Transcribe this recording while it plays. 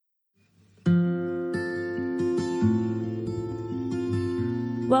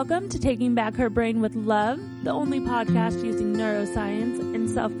Welcome to Taking Back Her Brain with Love, the only podcast using neuroscience and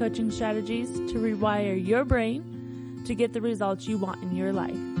self-coaching strategies to rewire your brain to get the results you want in your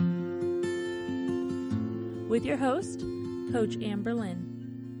life. With your host, Coach Amber Lynn.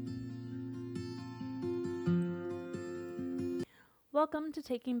 Welcome to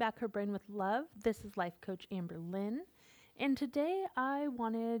Taking Back Her Brain with Love. This is Life Coach Amber Lynn, and today I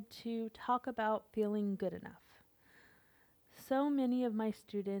wanted to talk about feeling good enough. So many of my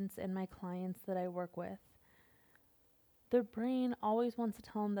students and my clients that I work with, their brain always wants to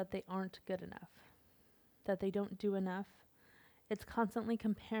tell them that they aren't good enough, that they don't do enough. It's constantly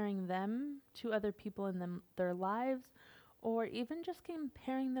comparing them to other people in their lives, or even just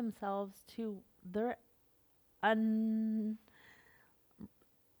comparing themselves to their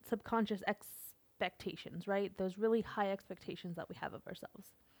subconscious expectations, right? Those really high expectations that we have of ourselves.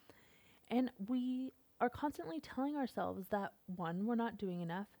 And we are constantly telling ourselves that, 1, we're not doing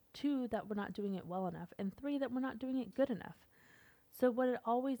enough, 2, that we're not doing it well enough, and 3, that we're not doing it good enough. So what it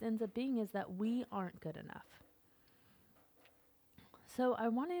always ends up being is that we aren't good enough. So I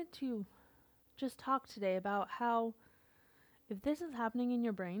wanted to just talk today about how if this is happening in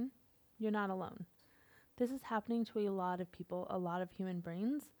your brain, you're not alone. This is happening to a lot of people, a lot of human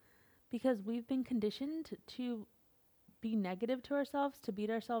brains, because we've been conditioned to be negative to ourselves, to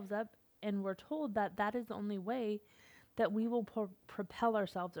beat ourselves up, and we're told that that is the only way that we will propel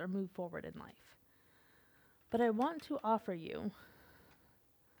ourselves or move forward in life. But I want to offer you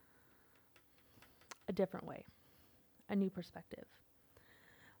a different way, a new perspective.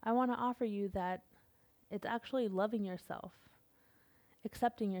 I want to offer you that it's actually loving yourself,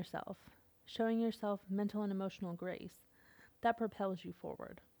 accepting yourself, showing yourself mental and emotional grace that propels you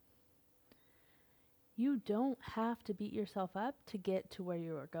forward. You don't have to beat yourself up to get to where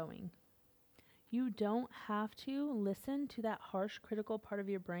you are going. You don't have to listen to that harsh, critical part of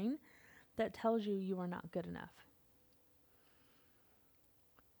your brain that tells you you are not good enough.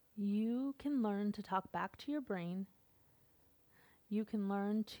 You can learn to talk back to your brain. You can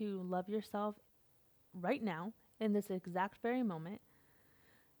learn to love yourself right now, in this exact very moment.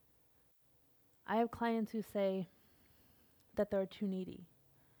 I have clients who say that they're too needy.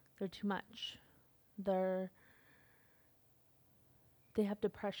 They're too much. They have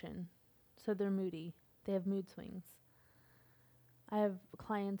depression, so they're moody. They have mood swings. I have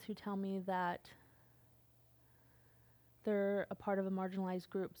clients who tell me that they're a part of a marginalized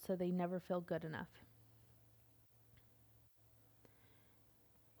group, so they never feel good enough.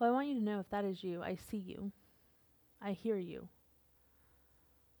 Well, I want you to know, if that is you, I see you. I hear you.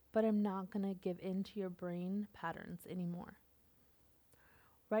 But I'm not going to give in to your brain patterns anymore.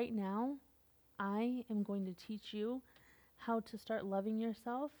 Right now, I am going to teach you how to start loving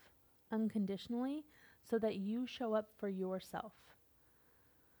yourself unconditionally so that you show up for yourself.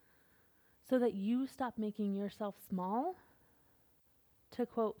 So that you stop making yourself small to,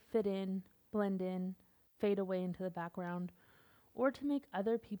 quote, fit in, blend in, fade away into the background, or to make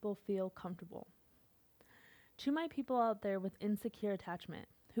other people feel comfortable. To my people out there with insecure attachment,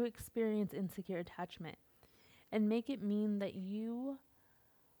 who experience insecure attachment, and make it mean that you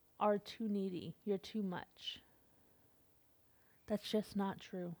are too needy, you're too much. That's just not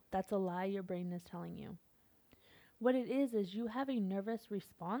true. That's a lie your brain is telling you. What it is you have a nervous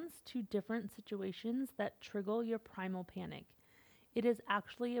response to different situations that trigger your primal panic. It is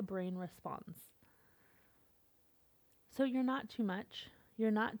actually a brain response. So you're not too much.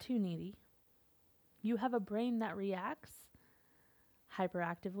 You're not too needy. You have a brain that reacts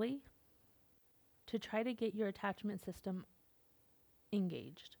hyperactively to try to get your attachment system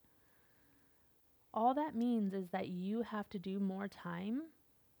engaged. All that means is that you have to do more time,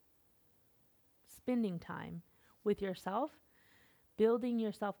 spending time with yourself, building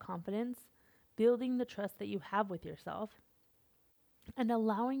your self-confidence, building the trust that you have with yourself, and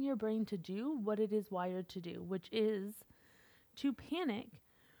allowing your brain to do what it is wired to do, which is to panic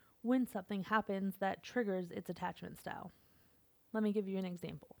when something happens that triggers its attachment style. Let me give you an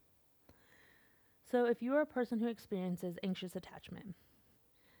example. So if you are a person who experiences anxious attachment,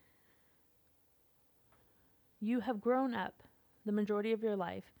 you have grown up the majority of your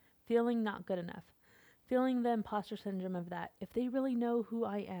life feeling not good enough, feeling the imposter syndrome of that. If they really know who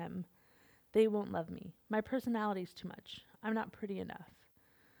I am, they won't love me. My personality's too much. I'm not pretty enough.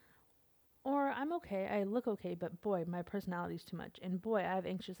 Or I'm okay, I look okay, but boy, my personality's too much. And boy, I have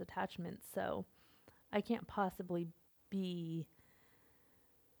anxious attachment, so I can't possibly be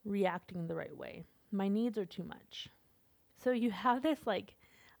reacting the right way. My needs are too much. So you have this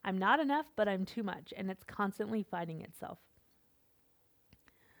I'm not enough, but I'm too much, and it's constantly fighting itself.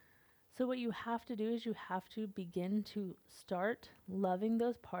 So what you have to do is you have to begin to start loving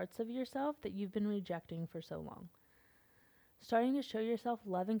those parts of yourself that you've been rejecting for so long. Starting to show yourself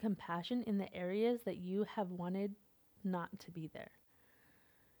love and compassion in the areas that you have wanted not to be there.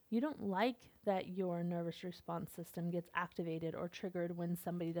 You don't like that your nervous response system gets activated or triggered when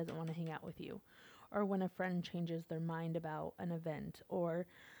somebody doesn't want to hang out with you, or when a friend changes their mind about an event, or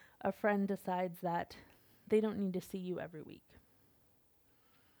a friend decides that they don't need to see you every week,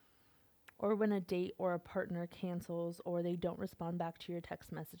 or when a date or a partner cancels or they don't respond back to your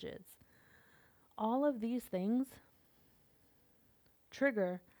text messages. All of these things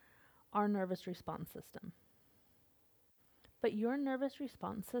trigger our nervous response system. But your nervous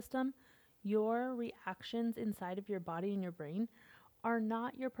response system, your reactions inside of your body and your brain, are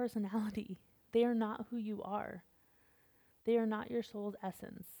not your personality. They are not who you are. They are not your soul's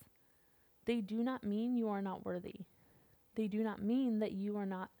essence. They do not mean you are not worthy. They do not mean that you are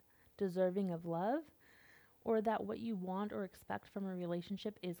not deserving of love, or that what you want or expect from a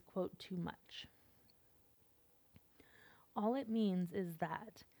relationship is, quote, too much. All it means is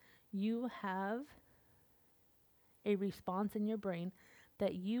that you have a response in your brain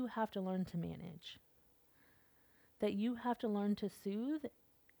that you have to learn to manage, that you have to learn to soothe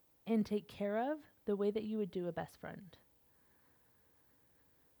and take care of the way that you would do a best friend.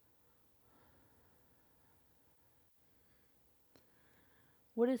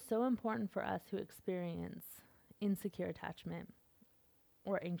 What is so important for us who experience insecure attachment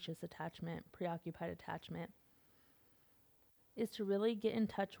or anxious attachment, preoccupied attachment, is to really get in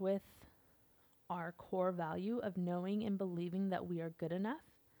touch with our core value of knowing and believing that we are good enough,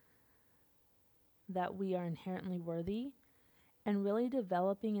 that we are inherently worthy, and really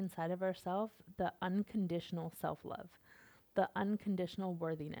developing inside of ourselves the unconditional self-love, the unconditional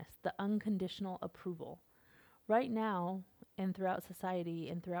worthiness, the unconditional approval. Right now, and throughout society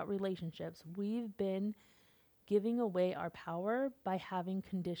and throughout relationships, we've been giving away our power by having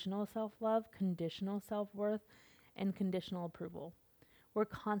conditional self-love, conditional self-worth, and conditional approval. We're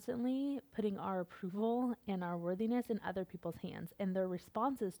constantly putting our approval and our worthiness in other people's hands, and their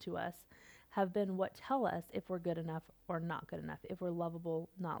responses to us have been what tell us if we're good enough or not good enough, if we're lovable,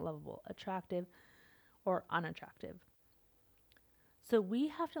 not lovable, attractive or unattractive. So we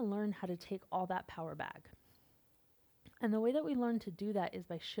have to learn how to take all that power back. And the way that we learn to do that is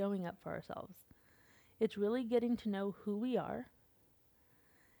by showing up for ourselves. It's really getting to know who we are,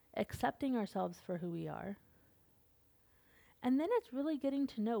 accepting ourselves for who we are, and then it's really getting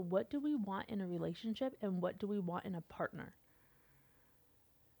to know what do we want in a relationship and what do we want in a partner.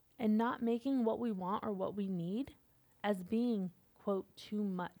 And not making what we want or what we need as being, quote, too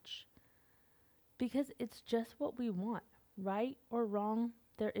much. Because it's just what we want. Right or wrong,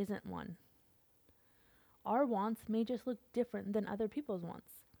 there isn't one. Our wants may just look different than other people's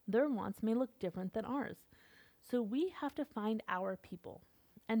wants. Their wants may look different than ours. So we have to find our people.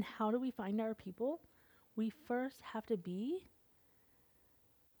 And how do we find our people? We first have to be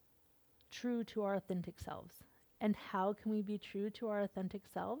true to our authentic selves. And how can we be true to our authentic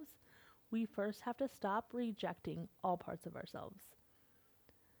selves? We first have to stop rejecting all parts of ourselves.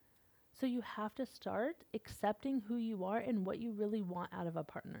 So you have to start accepting who you are and what you really want out of a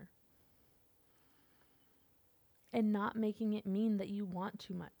partner. And not making it mean that you want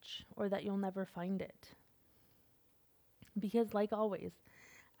too much or that you'll never find it. Because like always,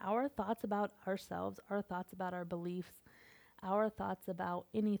 our thoughts about ourselves, our thoughts about our beliefs, our thoughts about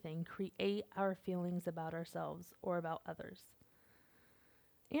anything create our feelings about ourselves or about others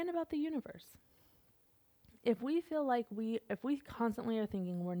and about the universe. If we feel like if we constantly are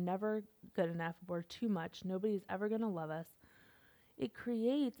thinking we're never good enough, we're too much, nobody's ever going to love us, it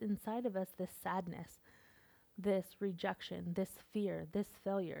creates inside of us this sadness, this rejection, this fear, this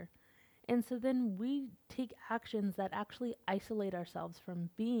failure. And so then we take actions that actually isolate ourselves from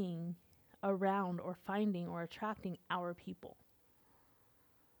being around or finding or attracting our people.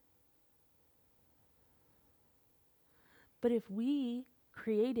 But if we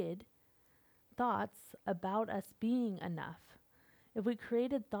created thoughts about us being enough, if we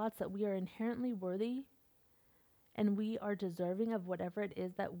created thoughts that we are inherently worthy and we are deserving of whatever it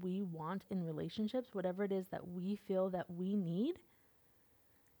is that we want in relationships, whatever it is that we feel that we need,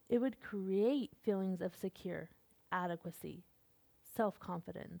 it would create feelings of secure, adequacy,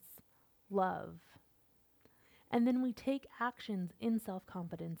 self-confidence, love. And then we take actions in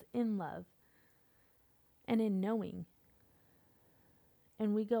self-confidence, in love, and in knowing.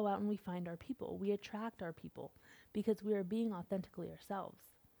 And we go out and we find our people. We attract our people because we are being authentically ourselves.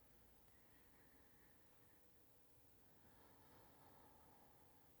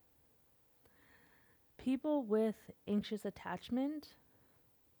 People with anxious attachment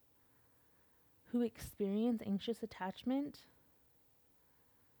who experience anxious attachment,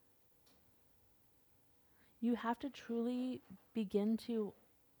 you have to truly begin to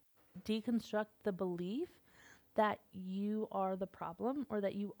deconstruct the belief that you are the problem, or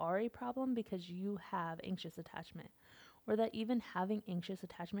that you are a problem because you have anxious attachment, or that even having anxious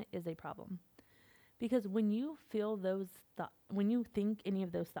attachment is a problem. Because when you feel those thoughts, when you think any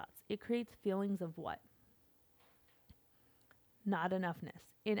of those thoughts, it creates feelings of what? Not enoughness,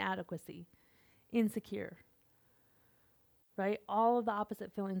 inadequacy, insecure, right? All of the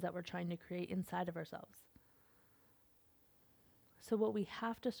opposite feelings that we're trying to create inside of ourselves. So what we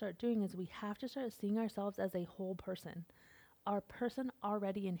have to start doing is we have to start seeing ourselves as a whole person. Our person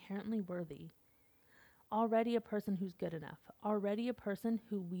already inherently worthy, already a person who's good enough, already a person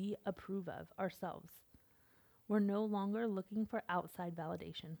who we approve of ourselves. We're no longer looking for outside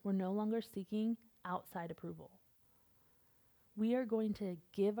validation. We're no longer seeking outside approval. We are going to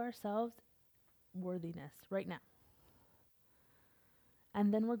give ourselves worthiness right now.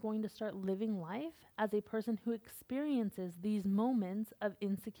 And then we're going to start living life as a person who experiences these moments of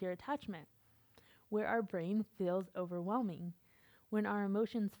insecure attachment, where our brain feels overwhelming, when our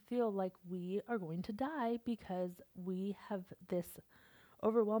emotions feel like we are going to die because we have this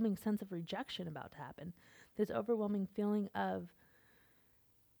overwhelming sense of rejection about to happen, this overwhelming feeling of,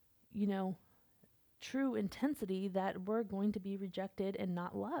 true intensity that we're going to be rejected and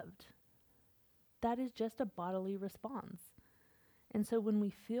not loved. That is just a bodily response. And so when we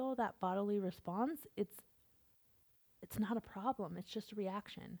feel that bodily response, it's not a problem. It's just a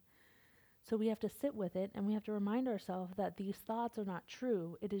reaction. So we have to sit with it, and we have to remind ourselves that these thoughts are not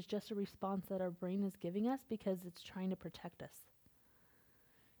true. It is just a response that our brain is giving us because it's trying to protect us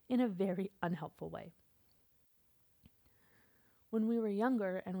in a very unhelpful way. When we were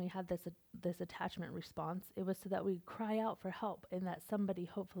younger and we had this attachment response, it was so that we'd cry out for help and that somebody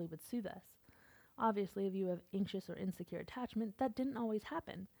hopefully would soothe us. Obviously, if you have anxious or insecure attachment, that didn't always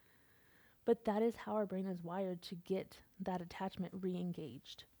happen. But that is how our brain is wired to get that attachment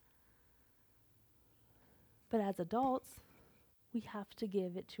re-engaged. But as adults, we have to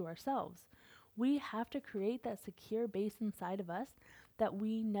give it to ourselves. We have to create that secure base inside of us that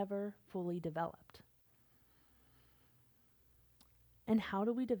we never fully developed. And how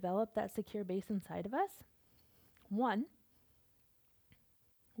do we develop that secure base inside of us? One,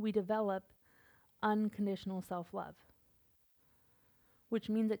 we develop unconditional self-love, which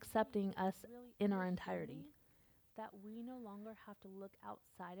means accepting us in our entirety. That we no longer have to look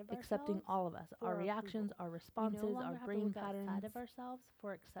outside of accepting ourselves, all of us, our reactions, our responses, our brain patterns, outside of ourselves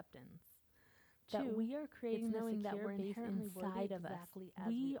for acceptance. That we are creating knowing that we're inherently inside of exactly us.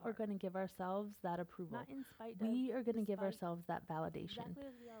 We are going to give ourselves that approval. Not in spite of, we are going to give ourselves that validation. Exactly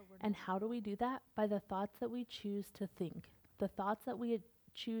as we are, and how do we do that? By the thoughts that we choose to think, the thoughts that we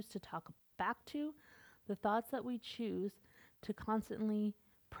choose to talk back to, the thoughts that we choose to constantly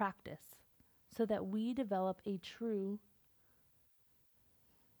practice, so that we develop a true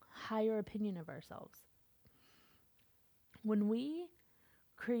higher opinion of ourselves. When we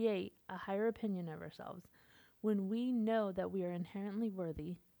create a higher opinion of ourselves, when we know that we are inherently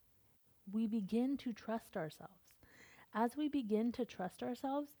worthy, we begin to trust ourselves. As we begin to trust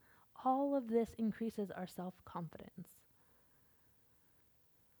ourselves, all of this increases our self-confidence.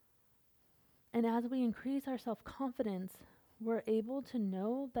 And as we increase our self-confidence, we're able to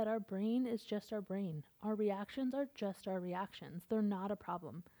know that our brain is just our brain. Our reactions are just our reactions. They're not a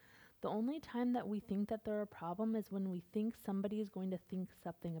problem. The only time that we think that they're a problem is when we think somebody is going to think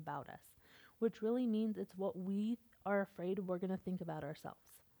something about us, which really means it's what we are afraid we're going to think about ourselves.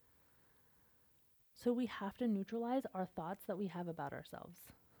 So we have to neutralize our thoughts that we have about ourselves.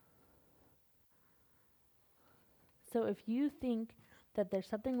 So if you think that there's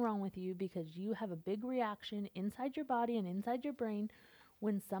something wrong with you because you have a big reaction inside your body and inside your brain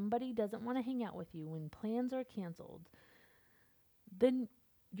when somebody doesn't want to hang out with you, when plans are canceled, then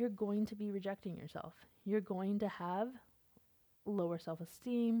you're going to be rejecting yourself. You're going to have lower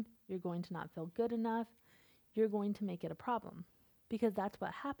self-esteem. You're going to not feel good enough. You're going to make it a problem because that's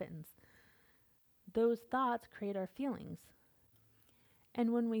what happens. Those thoughts create our feelings.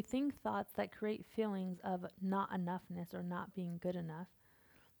 And when we think thoughts that create feelings of not enoughness or not being good enough,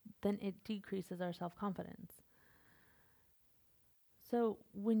 then it decreases our self-confidence. So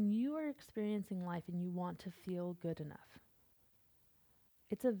when you are experiencing life and you want to feel good enough,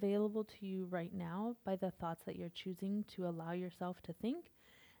 it's available to you right now by the thoughts that you're choosing to allow yourself to think,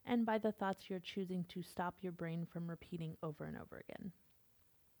 and by the thoughts you're choosing to stop your brain from repeating over and over again.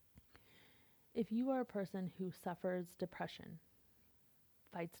 If you are a person who suffers depression,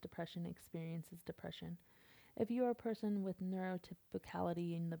 fights depression, experiences depression, if you are a person with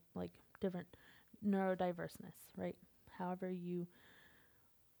neurotypicality and the different neurodiverseness, right? However you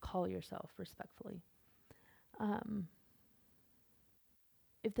call yourself respectfully. Um,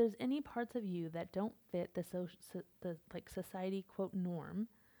 if there's any parts of you that don't fit the like society quote norm,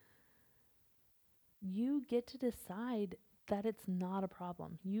 you get to decide that it's not a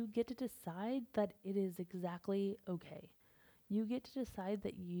problem. You get to decide that it is exactly okay. You get to decide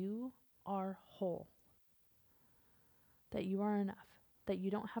that you are whole, that you are enough, that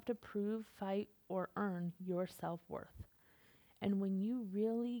you don't have to prove, fight, or earn your self-worth. And when you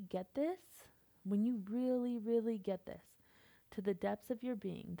really get this, when you really, really get this to the depths of your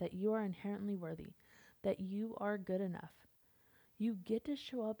being, that you are inherently worthy, that you are good enough, you get to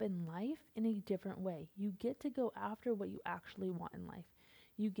show up in life in a different way. You get to go after what you actually want in life.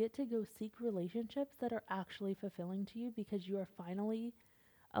 You get to go seek relationships that are actually fulfilling to you because you are finally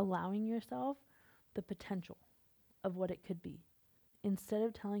allowing yourself the potential of what it could be instead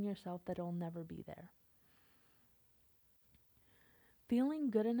of telling yourself that it'll never be there.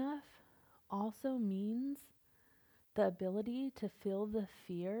 Feeling good enough also means the ability to feel the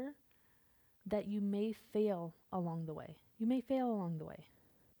fear that you may fail along the way. You may fail along the way.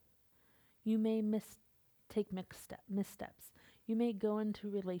 You may take missteps. You may go into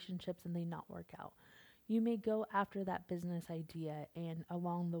relationships and they not work out. You may go after that business idea and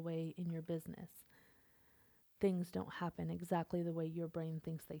along the way in your business, things don't happen exactly the way your brain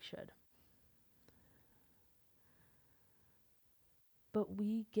thinks they should. But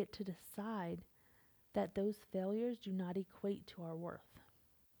we get to decide that those failures do not equate to our worth.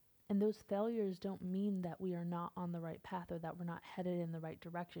 And those failures don't mean that we are not on the right path or that we're not headed in the right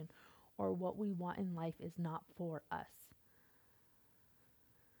direction or what we want in life is not for us.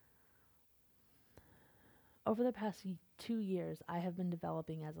 Over the past 2 years, I have been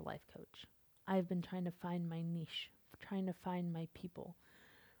developing as a life coach. I have been trying to find my niche, trying to find my people,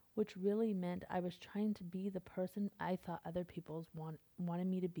 which really meant I was trying to be the person I thought other people wanted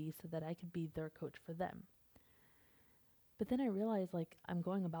me to be so that I could be their coach for them. But then I realized I'm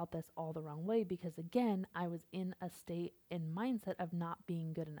going about this all the wrong way because again, I was in a state and mindset of not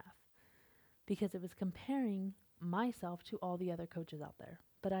being good enough because it was comparing myself to all the other coaches out there.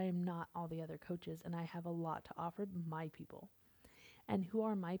 But I am not all the other coaches and I have a lot to offer my people. And who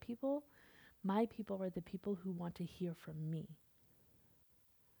are my people? My people are the people who want to hear from me.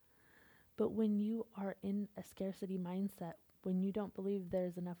 But when you are in a scarcity mindset, when you don't believe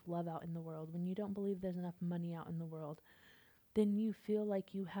there's enough love out in the world, when you don't believe there's enough money out in the world, then you feel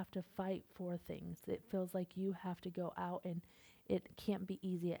like you have to fight for things. It feels like you have to go out and it can't be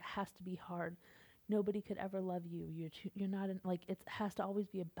easy. It has to be hard. Nobody could ever love you. You're not in, it has to always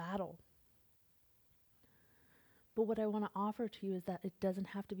be a battle. But what I want to offer to you is that it doesn't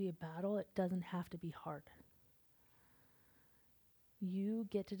have to be a battle. It doesn't have to be hard. You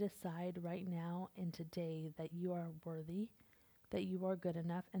get to decide right now and today that you are worthy, that you are good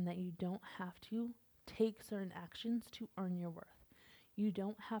enough, and that you don't have to take certain actions to earn your worth. You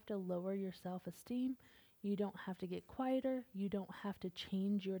don't have to lower your self-esteem. You don't have to get quieter. You don't have to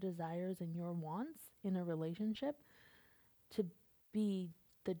change your desires and your wants in a relationship to be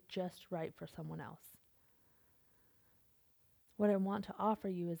the just right for someone else. What I want to offer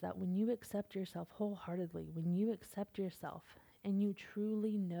you is that when you accept yourself wholeheartedly, when you accept yourself and you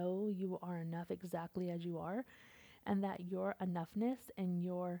truly know you are enough exactly as you are, and that your enoughness and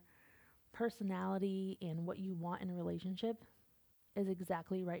your personality and what you want in a relationship is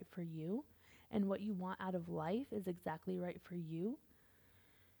exactly right for you, and what you want out of life is exactly right for you,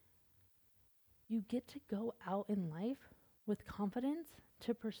 you get to go out in life with confidence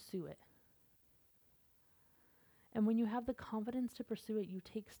to pursue it. And when you have the confidence to pursue it, you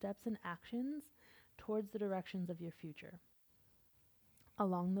take steps and actions towards the directions of your future.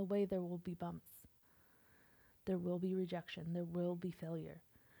 Along the way, there will be bumps. There will be rejection. There will be failure.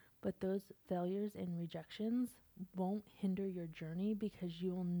 But those failures and rejections won't hinder your journey because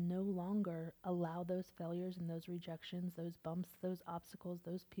you will no longer allow those failures and those rejections, those bumps, those obstacles,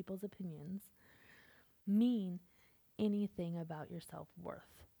 those people's opinions mean anything about your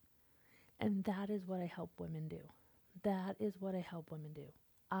self-worth. And that is what I help women do. That is what I help women do.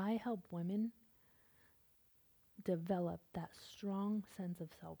 I help women develop that strong sense of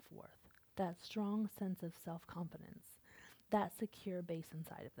self-worth, that strong sense of self-confidence, that secure base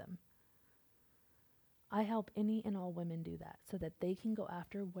inside of them. I help any and all women do that so that they can go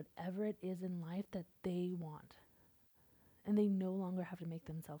after whatever it is in life that they want. And they no longer have to make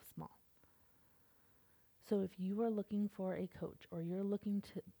themselves small. So if you are looking for a coach or you're looking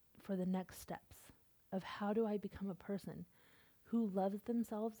for the next steps of how do I become a person who loves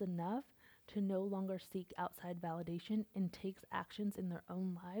themselves enough to no longer seek outside validation and takes actions in their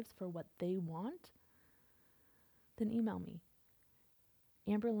own lives for what they want, then email me,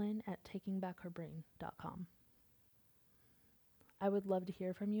 amberlynn@takingbackherbrain.com. I would love to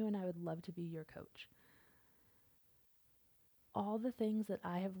hear from you, and I would love to be your coach. All the things that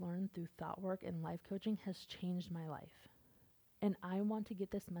I have learned through thought work and life coaching has changed my life. And I want to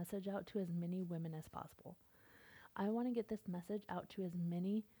get this message out to as many women as possible. I want to get this message out to as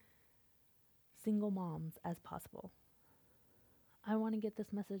many single moms as possible. I want to get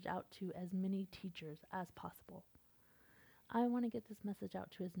this message out to as many teachers as possible. I want to get this message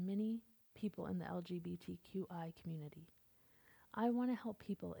out to as many people in the LGBTQI community. I want to help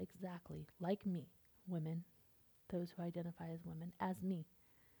people exactly like me, women, those who identify as women, as me.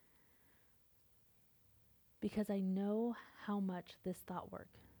 Because I know how much this thought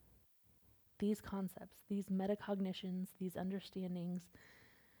work, these concepts, these metacognitions, these understandings,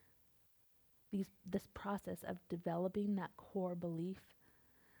 this process of developing that core belief,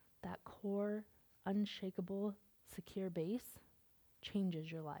 that core unshakable, secure base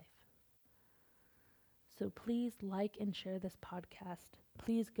changes your life. So please like and share this podcast.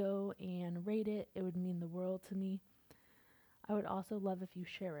 Please go and rate it. It would mean the world to me. I would also love if you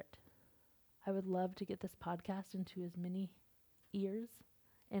share it. I would love to get this podcast into as many ears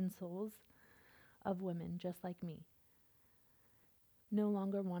and souls of women just like me. No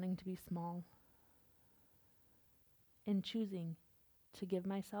longer wanting to be small and choosing to give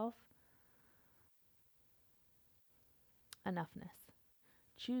myself enoughness.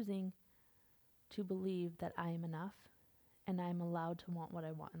 Choosing to believe that I am enough and I am allowed to want what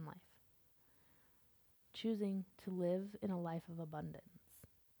I want in life. Choosing to live in a life of abundance.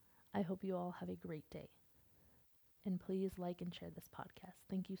 I hope you all have a great day. And please like and share this podcast.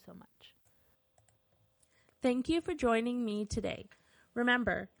 Thank you so much. Thank you for joining me today.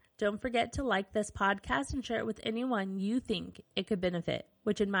 Remember, don't forget to like this podcast and share it with anyone you think it could benefit,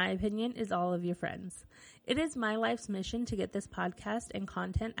 which in my opinion is all of your friends. It is my life's mission to get this podcast and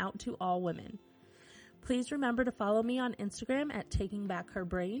content out to all women. Please remember to follow me on Instagram at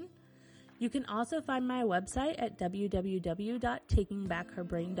takingbackherbrain. You can also find my website at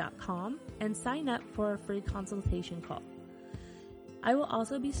www.takingbackherbrain.com and sign up for a free consultation call. I will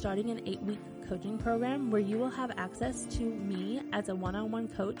also be starting an 8-week coaching program where you will have access to me as a one-on-one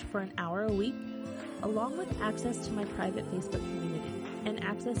coach for an hour a week, along with access to my private Facebook community and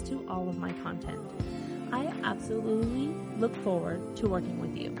access to all of my content. I absolutely look forward to working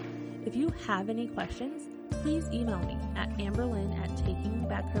with you. If you have any questions, please email me at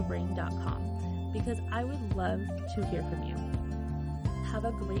amberlynn@takingbackherbrain.com because I would love to hear from you. Have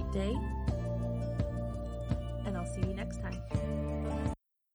a great day, and I'll see you next time.